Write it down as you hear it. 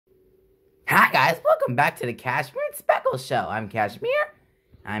Hi guys, welcome back to the Cashmere and Speckles show. I'm Cashmere.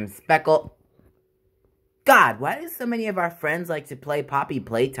 I'm Speckle. God, why do so many of our friends like to play Poppy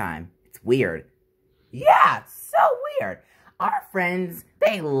Playtime? It's weird. Yeah, it's so weird. Our friends,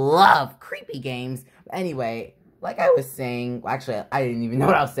 they love creepy games. Anyway, like I was saying, well, actually, I didn't even know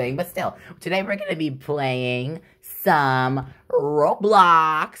what I was saying, but still, today we're going to be playing some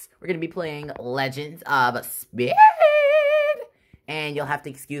Roblox. We're going to be playing Legends of Speedy. And you'll have to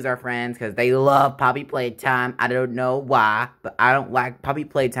excuse our friends because they love Poppy Playtime. I don't know why, but I don't like Poppy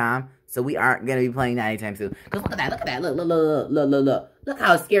Playtime. So we aren't going to be playing that anytime soon. Because look at that, look at that. Look. Look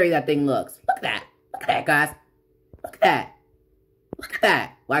how scary that thing looks. Look at that. Look at that, guys. Look at that. Look at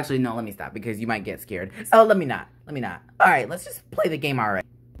that. Well, actually, no, let me stop because you might get scared. So let me not. Alright, let's just play the game already.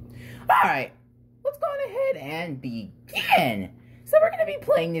 Alright, let's go ahead and begin. So we're going to be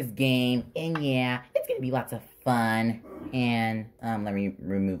playing this game. And yeah, it's going to be lots of fun. And, let me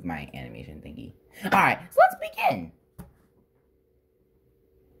remove my animation thingy. Alright, so let's begin.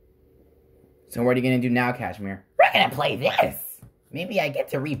 So what are you gonna do now, Cashmere? We're gonna play this! Maybe I get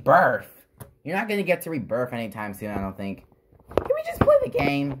to rebirth. You're not gonna get to rebirth anytime soon, I don't think. Can we just play the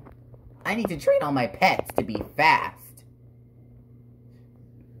game? I need to train all my pets to be fast.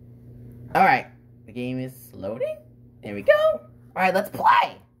 Alright, the game is loading. There we go. Alright, let's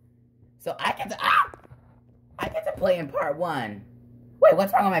play! So I get to play in part 1. Wait,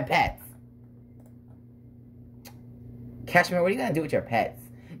 what's wrong with my pets? Cashmere, what are you gonna do with your pets?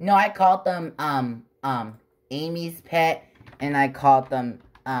 No, I called them, Amy's pet, and I called them,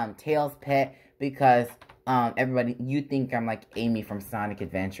 Tails' pet, because, everybody, you think I'm like Amy from Sonic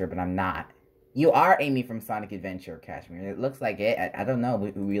Adventure, but I'm not. You are Amy from Sonic Adventure, Cashmere. It looks like it. I don't know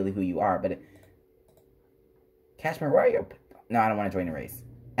really who you are, but Cashmere, where are your... No, I don't want to join the race.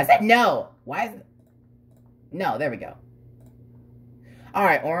 I said no! Why is... No, there we go.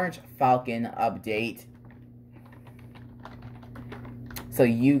 Alright, Orange Falcon update. So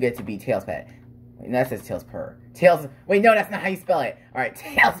you get to be Tails' pet. Wait, no, that says Tails' purr. Tails... Wait, no, that's not how you spell it. Alright,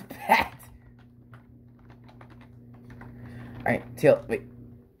 Tails' pet. Alright, Tails... Wait.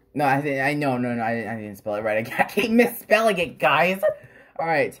 No, I didn't spell it right. I keep misspelling it, guys.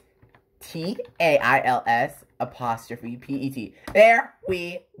 Alright. Tails apostrophe P-E-T. There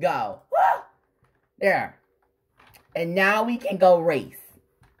we go. There. And now we can go race.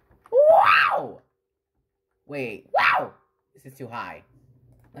 Wow! Wait, wow! This is too high.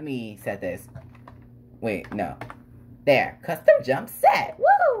 Let me set this. Wait, no. There. Custom jump set.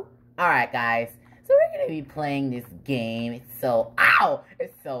 Woo! Alright, guys. So we're going to be playing this game. It's so... Ow!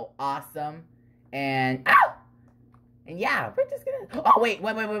 It's so awesome. And... Ow! And yeah, we're just gonna... Oh, wait.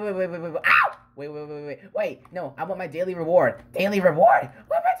 Ow! Wait. No, I want my daily reward. Daily reward?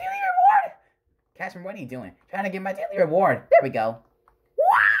 What my daily reward? Cashmere, what are you doing? Trying to get my daily reward. There we go.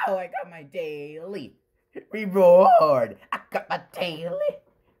 Wow! I got my daily reward. I got my daily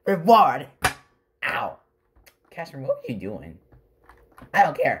reward. Ow. Cashmere, what are you doing? I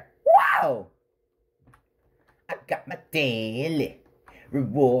don't care. Wow! I got my daily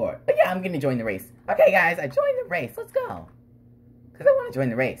reward. But yeah, I'm gonna join the race. Okay, guys, I joined the race. Let's go. Because I want to join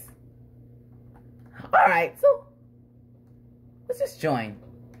the race. Alright, so let's just join.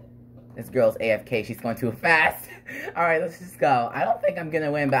 This girl's AFK. She's going too fast. Alright, let's just go. I don't think I'm gonna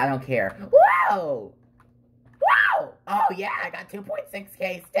win, but I don't care. Whoa! Wow! Oh, yeah, I got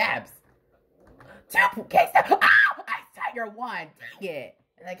 2.6k steps. 2k steps. Ow! Ice Tiger won. Dang it.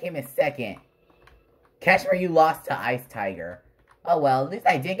 And I came in second. Cashmere, you lost to Ice Tiger. Oh, well, at least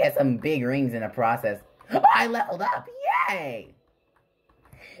I did get some big rings in the process. Oh, I leveled up. Yay!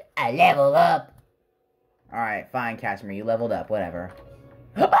 I leveled up. Alright, fine, Cashmere. You leveled up. Whatever.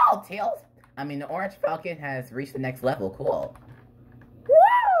 Oh, Tails! the Orange Falcon has reached the next level. Cool.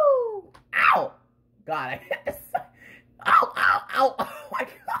 Woo! Ow! God, I hit the side. Ow! Oh my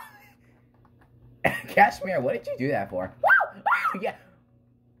God! Cashmere, what did you do that for? Woo! Oh, yeah.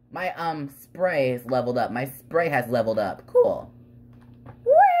 My, spray is leveled up. My spray has leveled up. Cool.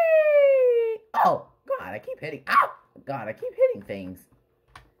 Whee! Oh, God, I keep hitting. Ow! God, I keep hitting things.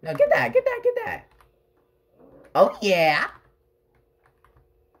 No, get that. Oh, yeah.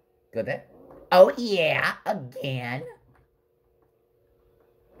 Good there. Oh, yeah. Again.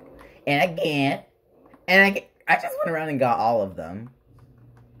 And again. And I just went around and got all of them.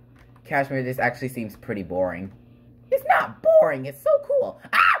 Cashmere, this actually seems pretty boring. It's not boring. It's so cool.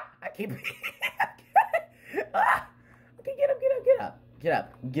 Ah! I keep... ah! Okay, get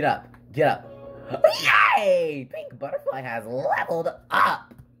up. Yay! Pink Butterfly has leveled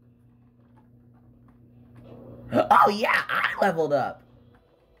up. Oh, yeah, I leveled up.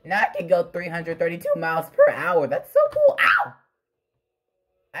 Now I can go 332 miles per hour. That's so cool. Ow!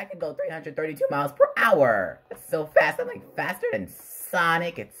 I can go 332 miles per hour. That's so fast. I'm like faster than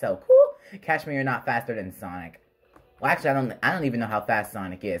Sonic. It's so cool. Cashmere, you're not faster than Sonic. Well, actually, I don't even know how fast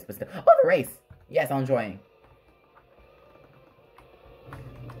Sonic is, but still. Oh, the race. Yes, I'm enjoying.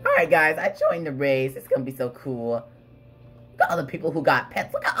 Alright, guys, I joined the race. It's gonna be so cool. Look at all the people who got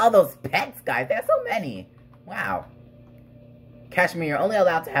pets. Look at all those pets, guys. There are so many. Wow. Cashmere, you're only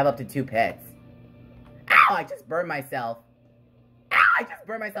allowed to have up to 2 pets. Ow, I just burned myself. Ow, I just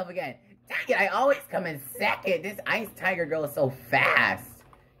burned myself again. Dang it, I always come in second. This Ice Tiger girl is so fast.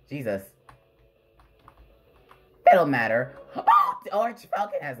 Jesus. It don't matter. Oh, the Orange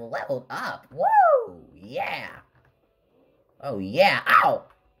Falcon has leveled up. Whoa, yeah. Oh, yeah. Ow.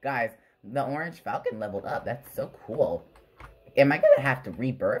 Guys, the Orange Falcon leveled up. That's so cool. Am I going to have to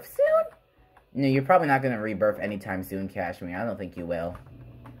rebirth soon? No, you're probably not going to rebirth anytime soon, Cashmere. I don't think you will.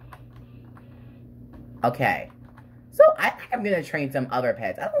 Okay. So, I think I'm going to train some other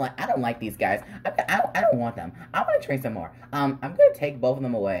pets. I don't like these guys. I don't want them. I want to train some more. I'm going to take both of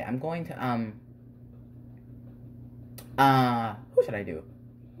them away. I'm going to, who should I do?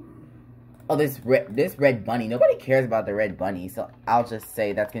 Oh, this red bunny. Nobody cares about the red bunny, so I'll just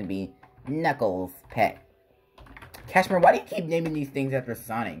say that's going to be Knuckles' pet. Cashmere, why do you keep naming these things after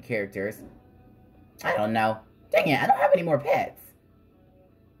Sonic characters? I don't know. Dang it, I don't have any more pets.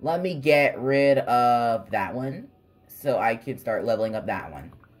 Let me get rid of that one, so I can start leveling up that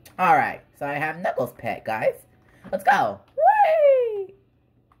one. Alright, so I have Knuckles' pet, guys. Let's go. Whee!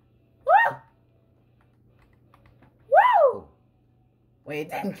 Woo! Woo! Wait, it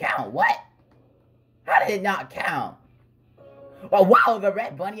didn't count. What? How did it not count? Oh, wow, the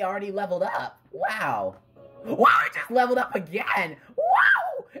red bunny already leveled up. Wow. Wow, it just leveled up again.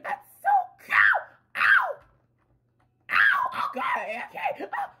 Wow, that's so cool. Ow. Ow. Oh, God. Okay.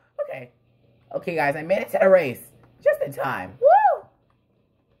 Oh, okay. Okay, guys, I made it to the race. Just in time. Woo.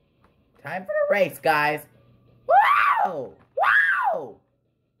 Time for the race, guys. Wow. Wow.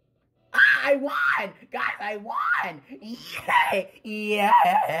 I won! Guys, I won! Yay! Yay!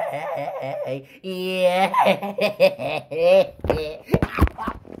 Yay!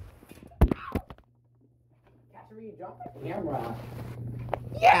 Cashmere, you dropped the camera.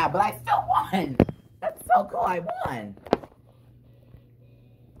 Yeah, but I still won! That's so cool, I won!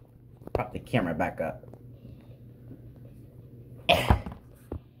 Prop the camera back up.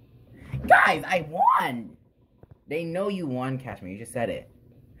 Guys, I won! They know you won, Cashmere, you just said it.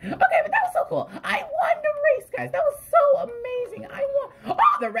 Okay, but that was so cool. I won the race, guys. That was so amazing. I won.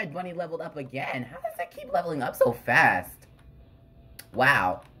 Oh, the red bunny leveled up again. How does it keep leveling up so fast?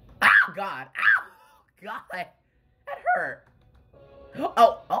 Wow. Oh, God. Ow. God. That hurt.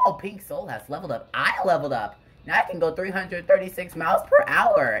 Oh, Pink Soul has leveled up. I leveled up. Now I can go 336 miles per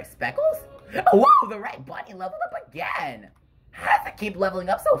hour. Speckles? Whoa, the red bunny leveled up again. How does it keep leveling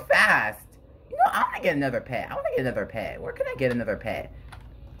up so fast? You know, I want to get another pet. Where can I get another pet?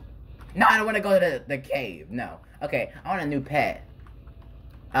 No, I don't want to go to the cave. No. Okay, I want a new pet.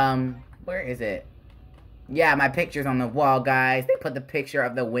 Where is it? Yeah, my picture's on the wall, guys. They put the picture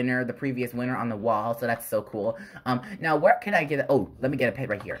of the winner, the previous winner, on the wall, so that's so cool. Now where can I get oh, let me get a pet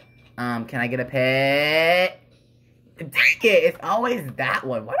right here. Can I get a pet? Dang it, it's always that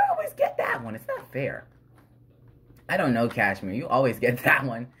one. Why do I always get that one? It's not fair. I don't know, Cashmere. You always get that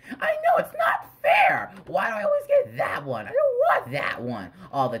one. I know, it's not fair. Why do I always get that one? I don't want that one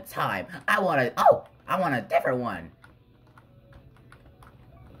all the time. I want a different one.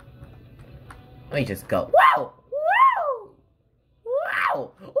 Let me just go. Wow! Wow!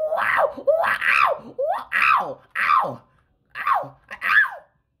 Wow! Wow! Wow! Ow! Ow! Ow! Ow!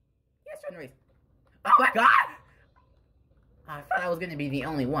 Yes, run the race. Oh my God! I thought I was gonna be the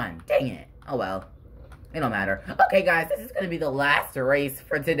only one. Dang it. Oh well. It don't matter. Okay, guys, this is gonna be the last race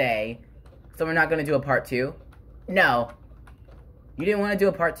for today. So we're not gonna do a part 2? No. You didn't want to do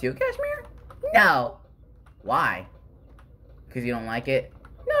a part 2, Cashmere? No. Why? Because you don't like it?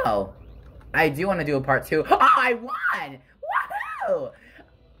 No. I do want to do a part 2. Oh, I won! Woohoo!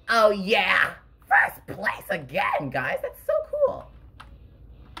 Oh, yeah! First place again, guys. That's so cool.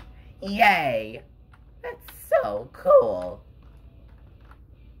 Yay. That's so cool.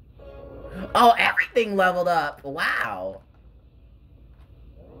 Oh, everything leveled up. Wow.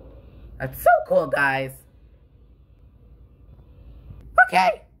 That's so cool, guys.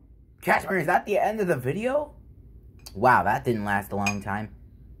 Okay. Cashmere, is that the end of the video? Wow, that didn't last a long time.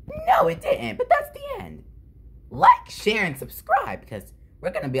 No, it didn't, but that's the end. Like, share, and subscribe, because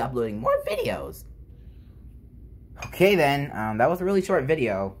we're going to be uploading more videos. Okay, then. That was a really short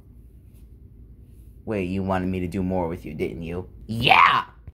video. Wait, you wanted me to do more with you, didn't you? Yeah!